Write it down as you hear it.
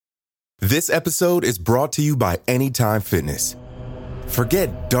This episode is brought to you by Anytime Fitness.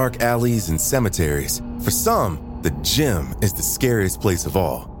 Forget dark alleys and cemeteries. For some, the gym is the scariest place of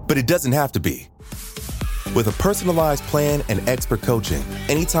all, but it doesn't have to be. With a personalized plan and expert coaching,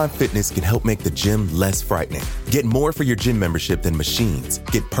 Anytime Fitness can help make the gym less frightening. Get more for your gym membership than machines.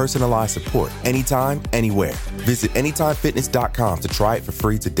 Get personalized support anytime, anywhere. Visit AnytimeFitness.com to try it for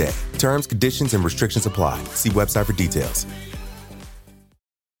free today. Terms, conditions, and restrictions apply. See website for details.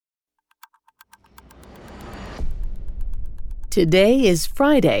 Today is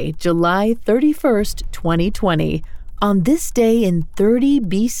Friday, July 31st, 2020. On this day in 30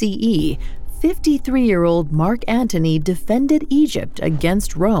 BCE, 53-year-old Mark Antony defended Egypt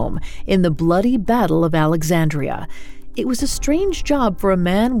against Rome in the bloody Battle of Alexandria. It was a strange job for a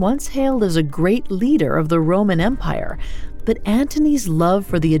man once hailed as a great leader of the Roman Empire, but Antony's love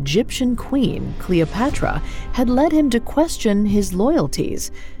for the Egyptian queen, Cleopatra, had led him to question his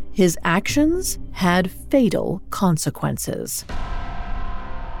loyalties. His actions had fatal consequences.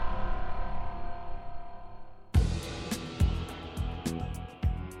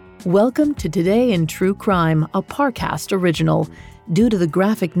 Welcome to Today in True Crime, a Parcast original. Due to the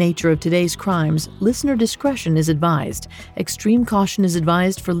graphic nature of today's crimes, listener discretion is advised. Extreme caution is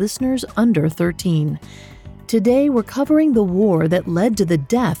advised for listeners under 13. Today, we're covering the war that led to the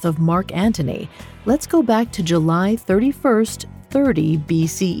death of Mark Antony. Let's go back to July 31st, 30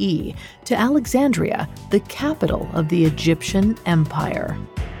 BCE, to Alexandria, the capital of the Egyptian Empire.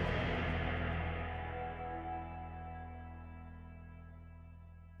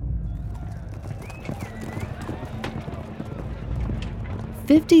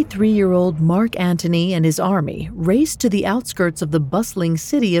 "53-year-old Mark Antony and his army raced to the outskirts of the bustling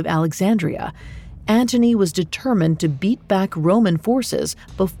city of Alexandria. Antony was determined to beat back Roman forces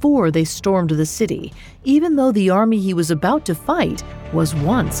before they stormed the city, even though the army he was about to fight was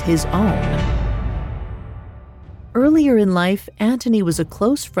once his own." Earlier in life, Antony was a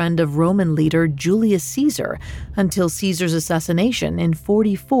close friend of Roman leader Julius Caesar until Caesar's assassination in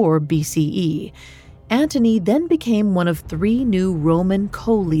 44 BCE. Antony then became one of 3 new Roman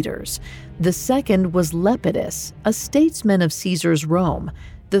co-leaders. The second was Lepidus, a statesman of Caesar's Rome.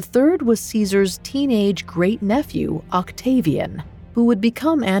 The third was Caesar's teenage great-nephew, Octavian, who would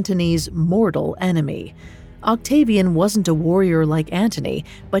become Antony's mortal enemy. Octavian wasn't a warrior like Antony,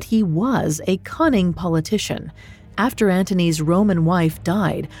 but he was a cunning politician. After Antony's Roman wife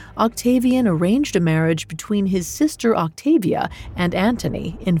died, Octavian arranged a marriage between his sister Octavia and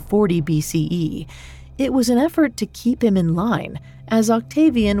Antony in 40 BCE. It was an effort to keep him in line, as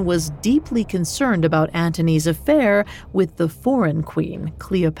Octavian was deeply concerned about Antony's affair with the foreign queen,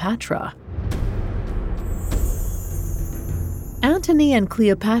 Cleopatra. Antony and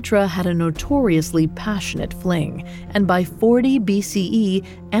Cleopatra had a notoriously passionate fling, and by 40 BCE,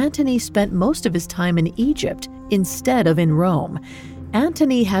 Antony spent most of his time in Egypt instead of in Rome.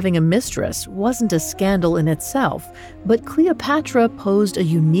 Antony having a mistress wasn't a scandal in itself, but Cleopatra posed a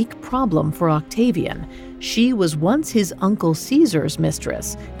unique problem for Octavian. She was once his uncle Caesar's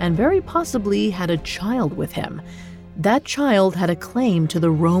mistress, and very possibly had a child with him. That child had a claim to the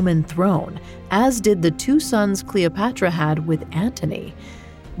Roman throne, as did the 2 sons Cleopatra had with Antony.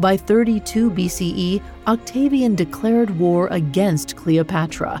 By 32 BCE, Octavian declared war against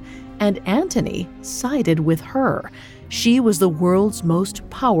Cleopatra, and Antony sided with her. She was the world's most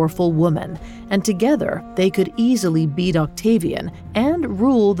powerful woman, and together they could easily beat Octavian and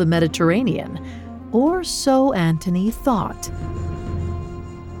rule the Mediterranean. Or so Antony thought.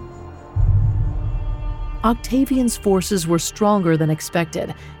 Octavian's forces were stronger than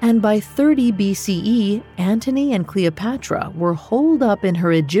expected, and by 30 BCE, Antony and Cleopatra were holed up in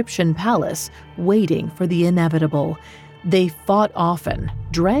her Egyptian palace, waiting for the inevitable. They fought often,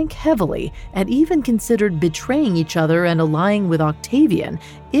 drank heavily, and even considered betraying each other and allying with Octavian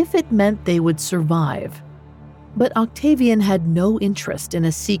if it meant they would survive. But Octavian had no interest in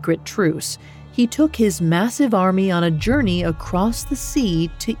a secret truce. He took his massive army on a journey across the sea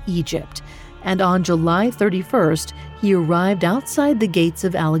to Egypt, and on July 31st, he arrived outside the gates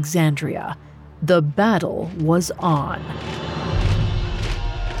of Alexandria. The battle was on.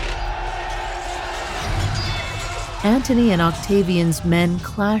 Antony and Octavian's men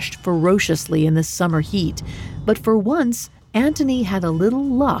clashed ferociously in the summer heat, but for once, Antony had a little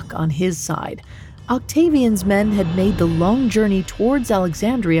luck on his side. Octavian's men had made the long journey towards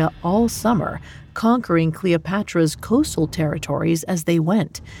Alexandria all summer, conquering Cleopatra's coastal territories as they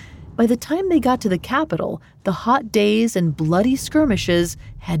went. By the time they got to the capital, the hot days and bloody skirmishes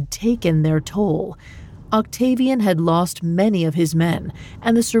had taken their toll. Octavian had lost many of his men,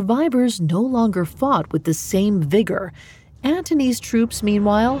 and the survivors no longer fought with the same vigor. Antony's troops,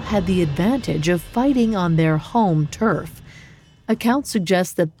 meanwhile, had the advantage of fighting on their home turf. Accounts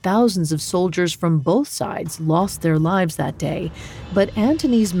suggest that thousands of soldiers from both sides lost their lives that day, but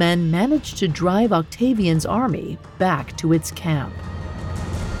Antony's men managed to drive Octavian's army back to its camp.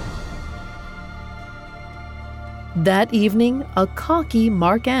 That evening, a cocky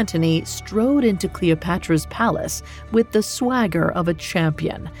Mark Antony strode into Cleopatra's palace with the swagger of a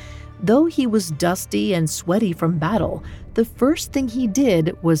champion. Though he was dusty and sweaty from battle, the first thing he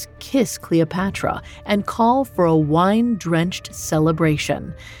did was kiss Cleopatra and call for a wine-drenched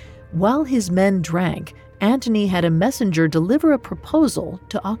celebration. While his men drank, Antony had a messenger deliver a proposal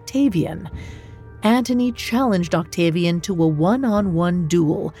to Octavian. Antony challenged Octavian to a one-on-one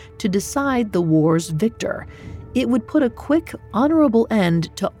duel to decide the war's victor. It would put a quick, honorable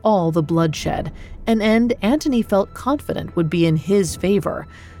end to all the bloodshed, an end Antony felt confident would be in his favor.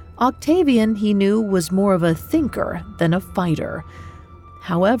 Octavian, he knew, was more of a thinker than a fighter.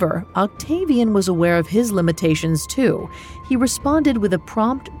 However, Octavian was aware of his limitations too. He responded with a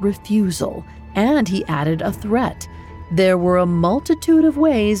prompt refusal, and he added a threat. There were a multitude of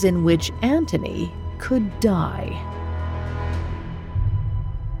ways in which Antony could die.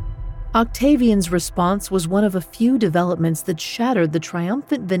 Octavian's response was one of a few developments that shattered the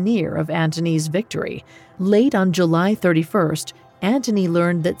triumphant veneer of Antony's victory. Late on July 31st, Antony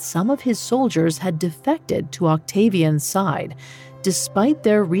learned that some of his soldiers had defected to Octavian's side. Despite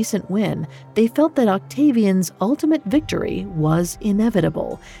their recent win, they felt that Octavian's ultimate victory was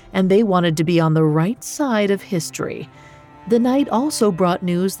inevitable, and they wanted to be on the right side of history. The night also brought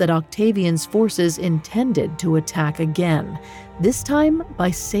news that Octavian's forces intended to attack again, this time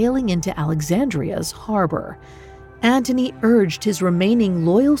by sailing into Alexandria's harbor. Antony urged his remaining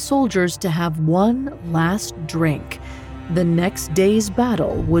loyal soldiers to have one last drink. The next day's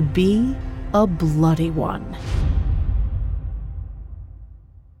battle would be a bloody one.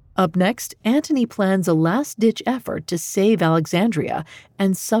 Up next, Antony plans a last-ditch effort to save Alexandria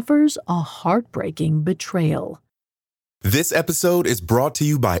and suffers a heartbreaking betrayal. This episode is brought to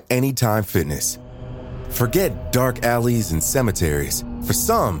you by Anytime Fitness. Forget dark alleys and cemeteries. For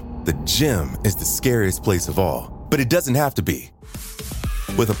some, the gym is the scariest place of all, but it doesn't have to be.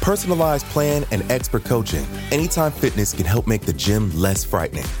 With a personalized plan and expert coaching, Anytime Fitness can help make the gym less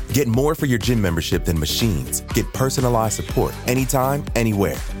frightening. Get more for your gym membership than machines. Get personalized support anytime,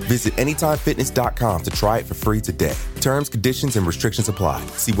 anywhere. Visit AnytimeFitness.com to try it for free today. Terms, conditions, and restrictions apply.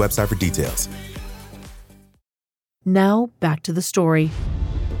 See website for details. Now, back to the story.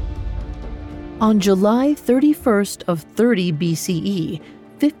 On July 31st of 30 BCE,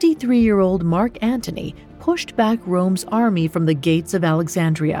 53-year-old Mark Antony pushed back Rome's army from the gates of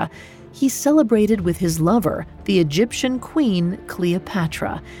Alexandria. He celebrated with his lover, the Egyptian queen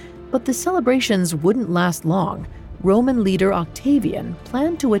Cleopatra. But the celebrations wouldn't last long. Roman leader Octavian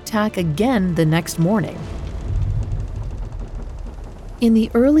planned to attack again the next morning. In the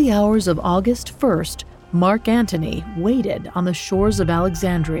early hours of August 1st, Mark Antony waited on the shores of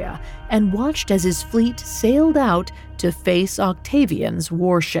Alexandria and watched as his fleet sailed out to face Octavian's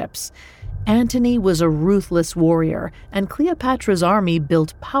warships. Antony was a ruthless warrior, and Cleopatra's army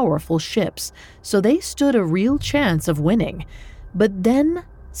built powerful ships, so they stood a real chance of winning. But then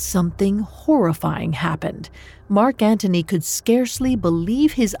something horrifying happened. Mark Antony could scarcely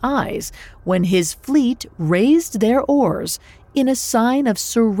believe his eyes when his fleet raised their oars in a sign of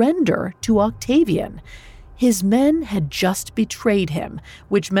surrender to Octavian. His men had just betrayed him,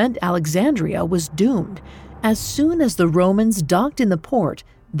 which meant Alexandria was doomed. As soon as the Romans docked in the port,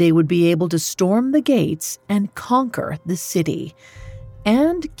 they would be able to storm the gates and conquer the city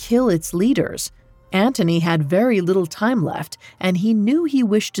and kill its leaders. Antony had very little time left, and he knew he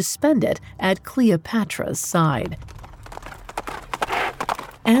wished to spend it at Cleopatra's side.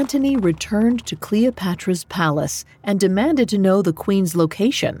 Antony returned to Cleopatra's palace and demanded to know the queen's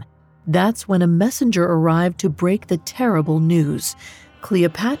location. That's when a messenger arrived to break the terrible news.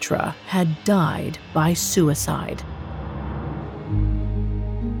 Cleopatra had died by suicide.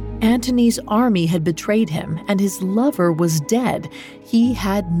 Antony's army had betrayed him, and his lover was dead. He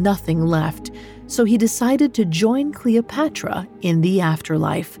had nothing left, so he decided to join Cleopatra in the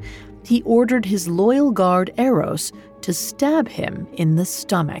afterlife. He ordered his loyal guard Eros to stab him in the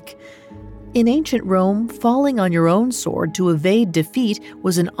stomach. In ancient Rome, falling on your own sword to evade defeat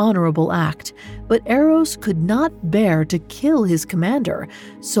was an honorable act, but Eros could not bear to kill his commander,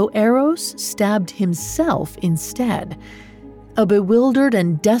 so Eros stabbed himself instead. A bewildered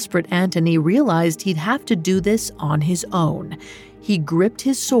and desperate Antony realized he'd have to do this on his own. He gripped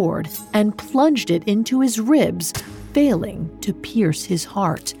his sword and plunged it into his ribs, failing to pierce his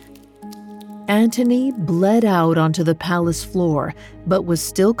heart. Antony bled out onto the palace floor, but was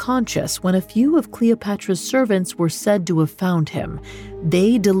still conscious when a few of Cleopatra's servants were said to have found him.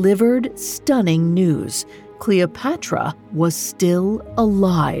 They delivered stunning news. Cleopatra was still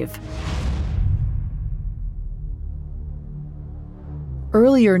alive.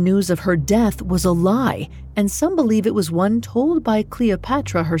 Earlier news of her death was a lie, and some believe it was one told by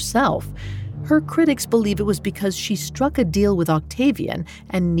Cleopatra herself. Her critics believe it was because she struck a deal with Octavian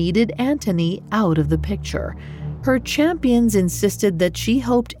and needed Antony out of the picture. Her champions insisted that she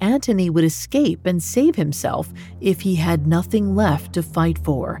hoped Antony would escape and save himself if he had nothing left to fight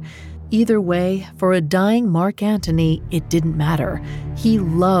for. Either way, for a dying Mark Antony, it didn't matter. He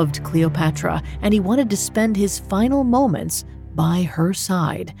loved Cleopatra, and he wanted to spend his final moments by her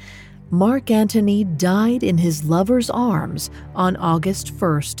side. Mark Antony died in his lover's arms on August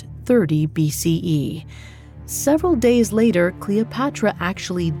 1st, 30 BCE. Several days later, Cleopatra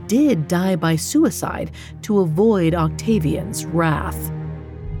actually did die by suicide to avoid Octavian's wrath.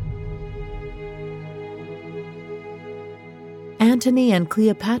 Antony and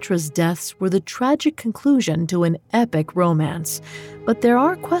Cleopatra's deaths were the tragic conclusion to an epic romance. But there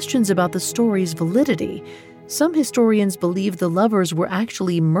are questions about the story's validity. Some historians believe the lovers were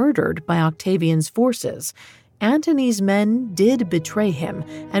actually murdered by Octavian's forces. Antony's men did betray him,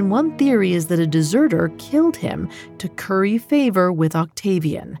 and one theory is that a deserter killed him to curry favor with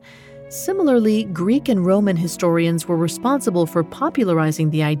Octavian. Similarly, Greek and Roman historians were responsible for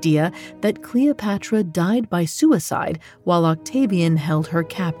popularizing the idea that Cleopatra died by suicide while Octavian held her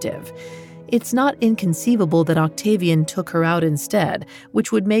captive. It's not inconceivable that Octavian took her out instead,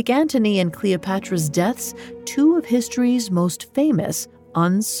 which would make Antony and Cleopatra's deaths two of history's most famous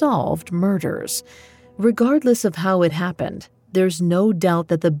unsolved murders. Regardless of how it happened, there's no doubt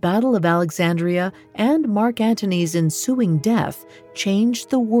that the Battle of Alexandria and Mark Antony's ensuing death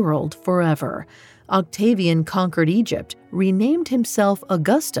changed the world forever. Octavian conquered Egypt, renamed himself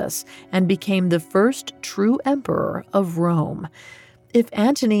Augustus, and became the first true emperor of Rome. If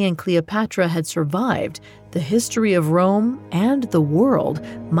Antony and Cleopatra had survived, the history of Rome and the world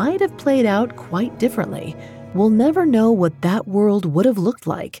might have played out quite differently. We'll never know what that world would have looked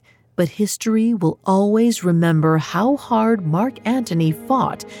like, but history will always remember how hard Mark Antony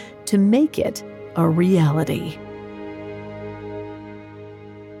fought to make it a reality.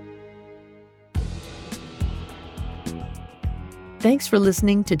 Thanks for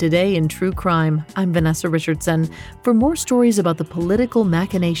listening to Today in True Crime. I'm Vanessa Richardson. For more stories about the political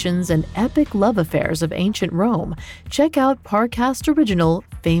machinations and epic love affairs of ancient Rome, check out Parcast Original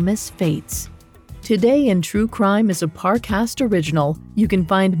Famous Fates. Today in True Crime is a Parcast original. You can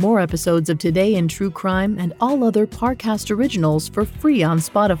find more episodes of Today in True Crime and all other Parcast originals for free on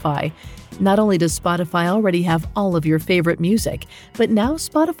Spotify. Not only does Spotify already have all of your favorite music, but now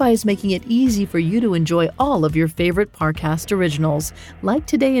Spotify is making it easy for you to enjoy all of your favorite Parcast originals, like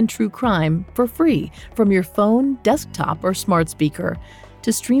Today in True Crime, for free from your phone, desktop, or smart speaker.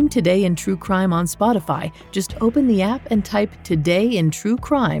 To stream Today in True Crime on Spotify, just open the app and type Today in True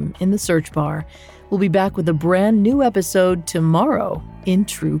Crime in the search bar. We'll be back with a brand new episode tomorrow in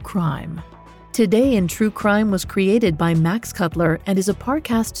True Crime. Today in True Crime was created by Max Cutler and is a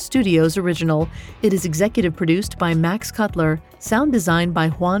Parcast Studios original. It is executive produced by Max Cutler, sound designed by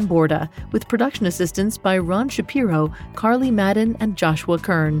Juan Borda, with production assistance by Ron Shapiro, Carly Madden, and Joshua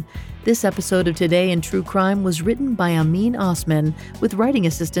Kern. This episode of Today in True Crime was written by Amin Osman, with writing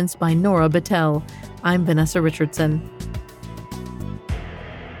assistance by Nora Battelle. I'm Vanessa Richardson.